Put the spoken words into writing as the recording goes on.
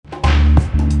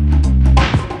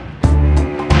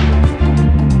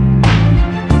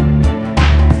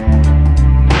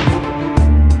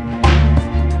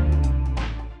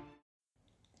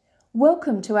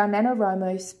Welcome to our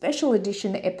NaNoWriMo special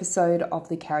edition episode of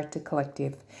the Character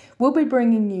Collective. We'll be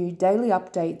bringing you daily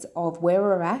updates of where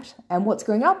we're at and what's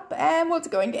going up and what's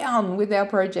going down with our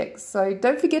projects. So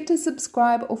don't forget to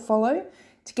subscribe or follow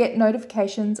to get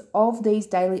notifications of these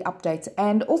daily updates,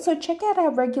 and also check out our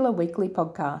regular weekly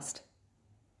podcast.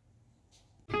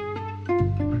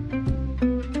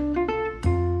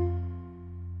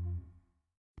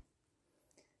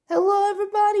 Hello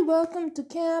everybody, welcome to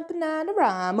Camp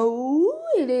NaNoWriMo.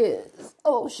 It is,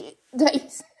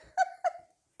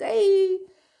 day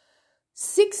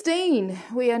 16.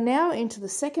 We are now into the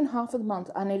second half of the month.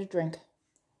 I need a drink.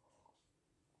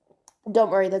 Don't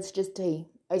worry, that's just tea.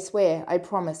 I swear, I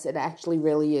promise, it actually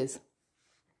really is.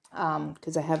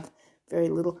 Because I have very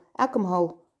little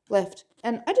alcohol left.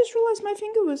 And I just realised my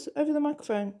finger was over the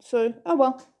microphone. So, oh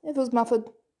well, if it was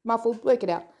muffled, work it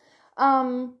out.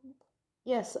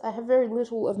 Yes, I have very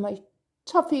little of my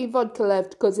toffee vodka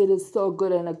left because it is so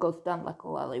good and it goes down like a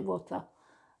lolly water.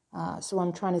 So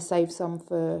I'm trying to save some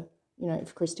for,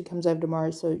 if Christy comes over tomorrow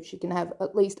so she can have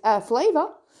at least a flavour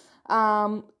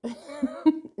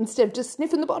instead of just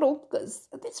sniffing the bottle, because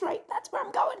at this rate, that's where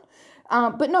I'm going.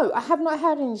 But no, I have not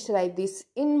had any today. This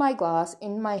in my glass,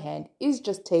 in my hand, is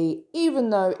just tea,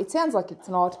 even though it sounds like it's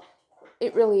not.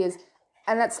 It really is.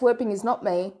 And that slurping is not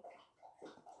me.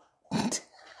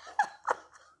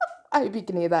 I hope you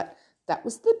can hear that. That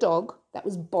was the dog. That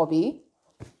was Bobby.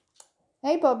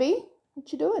 Hey, Bobby.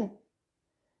 What you doing?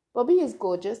 Bobby is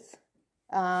gorgeous.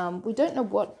 We don't know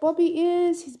what Bobby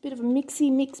is. He's a bit of a mix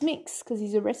because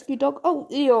he's a rescue dog. Oh,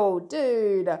 ew,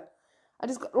 dude. I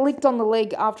just got licked on the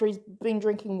leg after he's been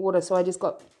drinking water. So I just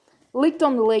got licked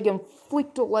on the leg and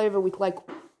flicked all over with,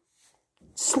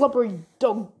 slobbery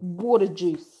dog water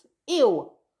juice. Ew.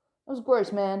 That was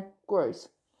gross, man. Gross.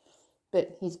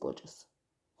 But he's gorgeous.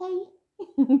 Hey.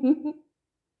 You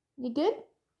good?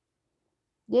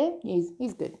 Yeah,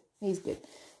 he's good. He's good.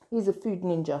 He's a food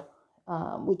ninja,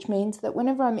 which means that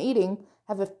whenever I'm eating,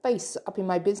 I have a face up in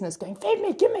my business going, feed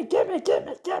me, give me.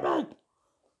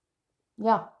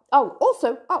 Yeah.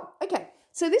 Okay.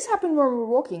 So this happened when we were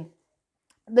walking.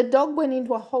 The dog went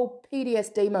into a whole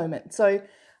PTSD moment. So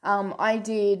I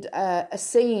did a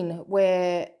scene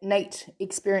where Nate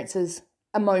experiences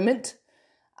a moment.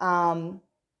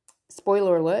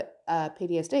 Spoiler alert,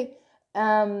 PTSD.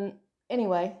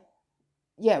 Anyway,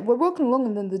 yeah, we're walking along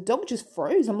and then the dog just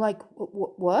froze. I'm like,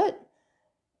 what?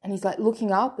 And he's like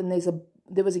looking up and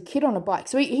there was a kid on a bike.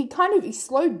 So he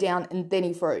slowed down and then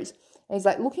he froze. And he's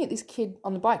like looking at this kid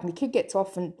on the bike, and the kid gets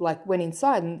off and went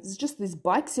inside, and there's just this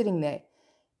bike sitting there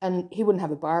and he wouldn't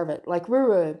have a bar of it. We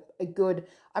were a good,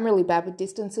 I'm really bad with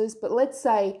distances, but let's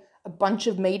say a bunch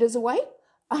of meters away.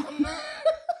 A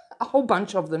whole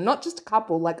bunch of them, not just a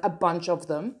couple, a bunch of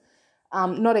them,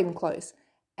 not even close.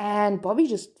 And Bobby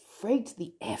just freaked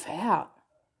the F out.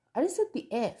 I just said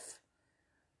the F.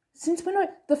 Since when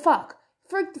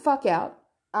freaked the fuck out,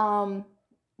 to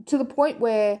the point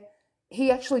where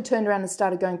he actually turned around and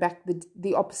started going back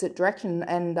the opposite direction,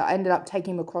 and I ended up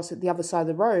taking him across at the other side of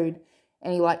the road,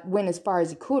 and he went as far as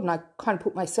he could, and I kind of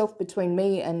put myself between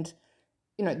me and,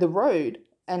 the road.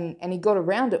 And he got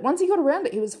around it. Once he got around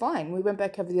it, he was fine. We went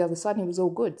back over the other side and he was all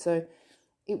good. So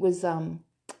it was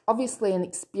obviously an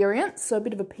experience, so a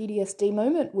bit of a PTSD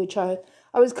moment, which I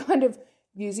was kind of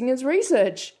using as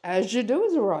research, as you do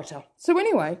as a writer. So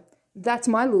anyway, that's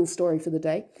my little story for the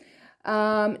day.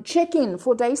 Check-in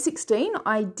for day 16.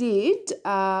 I did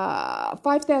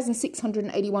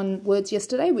 5,681 words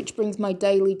yesterday, which brings my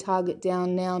daily target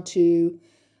down now to...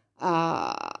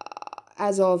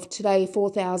 as of today,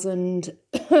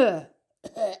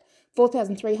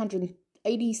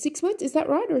 4,386 words. Is that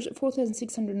right? Or is it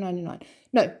 4,699?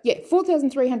 No,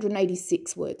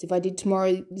 4,386 words. If I did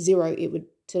tomorrow 0, it would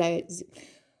today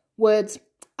words.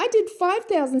 I did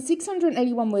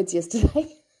 5,681 words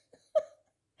yesterday.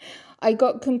 I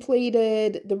got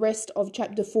completed the rest of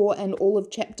chapter 4 and all of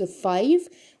chapter 5,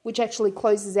 which actually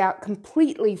closes out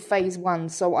completely phase 1.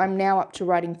 So I'm now up to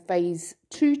writing phase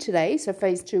 2 today. So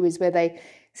phase 2 is where they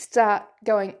start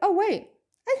going, oh, wait,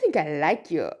 I think I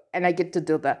like you. And I get to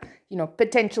do the,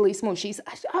 potentially smushies.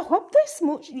 I hope they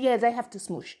smush. Yeah, they have to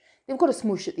smush. They've got to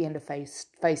smush at the end of phase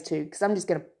 2, because I'm just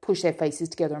going to push their faces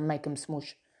together and make them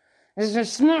smush. It's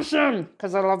just smush them,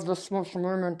 because I love the smush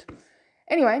moment.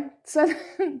 Anyway, so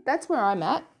that's where I'm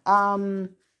at. I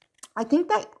think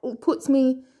that puts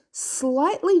me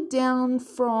slightly down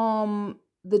from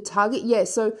the target. Yeah,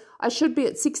 so I should be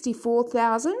at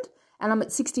 64,000 and I'm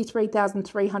at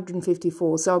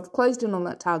 63,354. So I've closed in on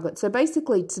that target. So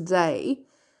basically today,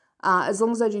 as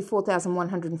long as I do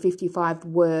 4,155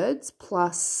 words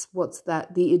plus,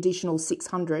 the additional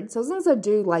 600. So as long as I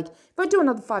do, if I do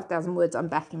another 5,000 words, I'm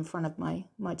back in front of my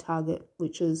target,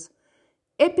 which is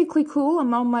epically cool.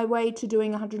 I'm on my way to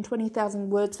doing 120,000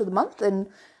 words for the month and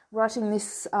writing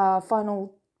this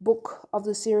final book of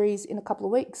the series in a couple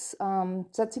of weeks. So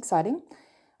that's exciting.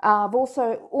 I've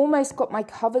also almost got my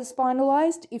covers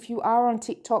finalized. If you are on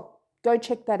TikTok, go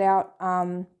check that out.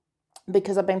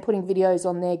 Because I've been putting videos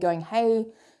on there going, hey,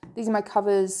 these are my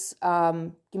covers,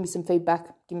 give me some feedback,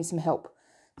 give me some help.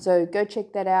 So go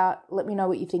check that out. Let me know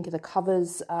what you think of the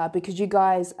covers, because you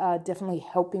guys are definitely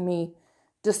helping me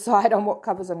decide on what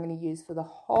covers I'm going to use for the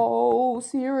whole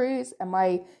series. And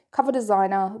my cover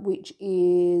designer, which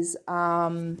is,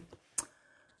 her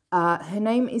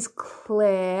name is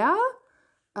Claire,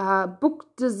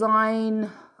 book design,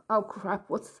 oh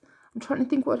crap, I'm trying to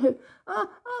think what her,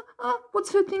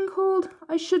 what's her thing called?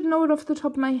 I should know it off the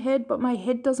top of my head, but my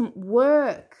head doesn't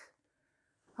work.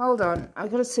 Hold on, I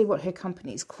got to see what her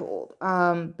company's called.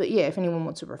 But yeah, if anyone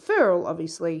wants a referral,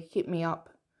 obviously hit me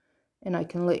up and I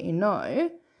can let you know.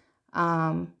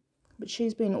 But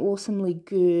she's been awesomely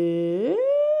good.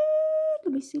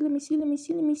 Let me see.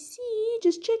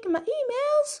 Just checking my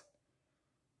emails.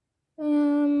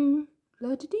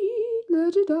 La-da-dee.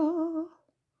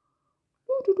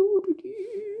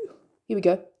 Here we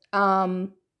go.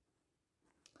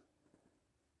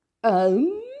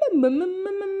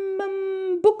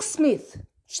 Booksmith.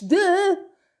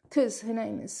 Because her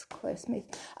name is Claire Smith.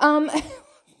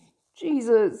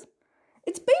 Jesus.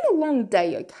 It's been a long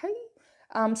day, okay?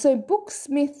 So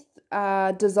Booksmith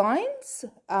Designs.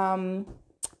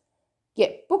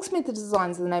 Booksmith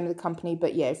Designs is the name of the company.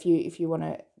 But yeah, if you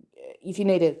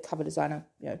need a cover designer,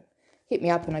 hit me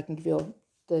up and I can give you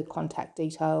the contact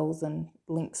details and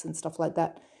links and stuff like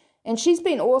that. And she's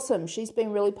been awesome. She's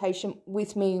been really patient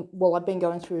with me while I've been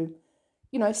going through,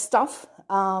 stuff.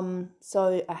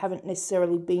 So I haven't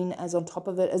necessarily been as on top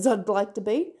of it as I'd like to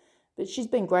be. But she's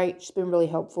been great. She's been really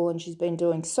helpful, and she's been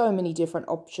doing so many different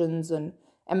options and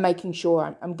making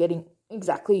sure I'm getting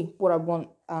exactly what I want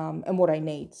and what I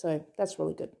need. So that's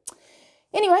really good.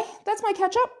 Anyway, that's my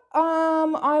catch up.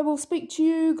 I will speak to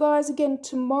you guys again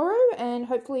tomorrow, and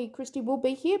hopefully Christy will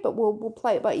be here, but we'll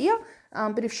play it by ear.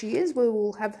 But if she is, we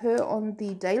will have her on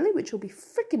the daily, which will be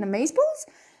freaking amazeballs.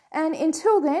 And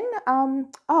until then,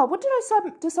 what did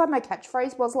I decide my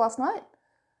catchphrase was last night?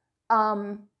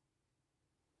 I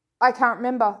can't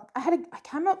remember. I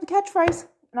came up with the catchphrase,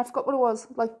 and I forgot what it was.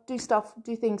 Do stuff,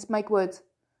 do things, make words,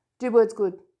 do words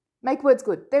good, make words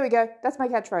good. There we go. That's my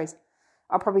catchphrase.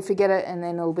 I'll probably forget it, and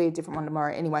then it'll be a different one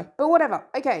tomorrow anyway. But whatever.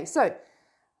 Okay, so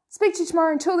speak to you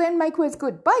tomorrow. Until then, make words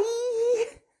good. Bye!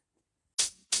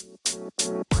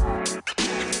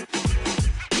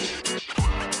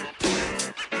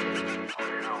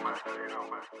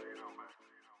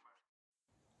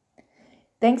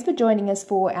 Thanks for joining us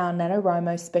for our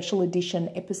NaNoWriMo special edition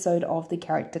episode of The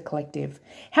Character Collective.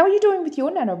 How are you doing with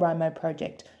your NaNoWriMo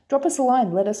project? Drop us a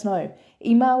line, let us know.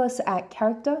 Email us at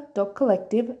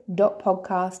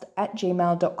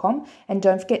character.collective.podcast@gmail.com, and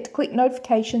don't forget to click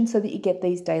notifications so that you get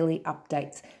these daily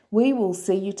updates. We will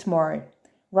see you tomorrow.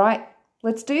 Right,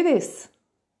 let's do this.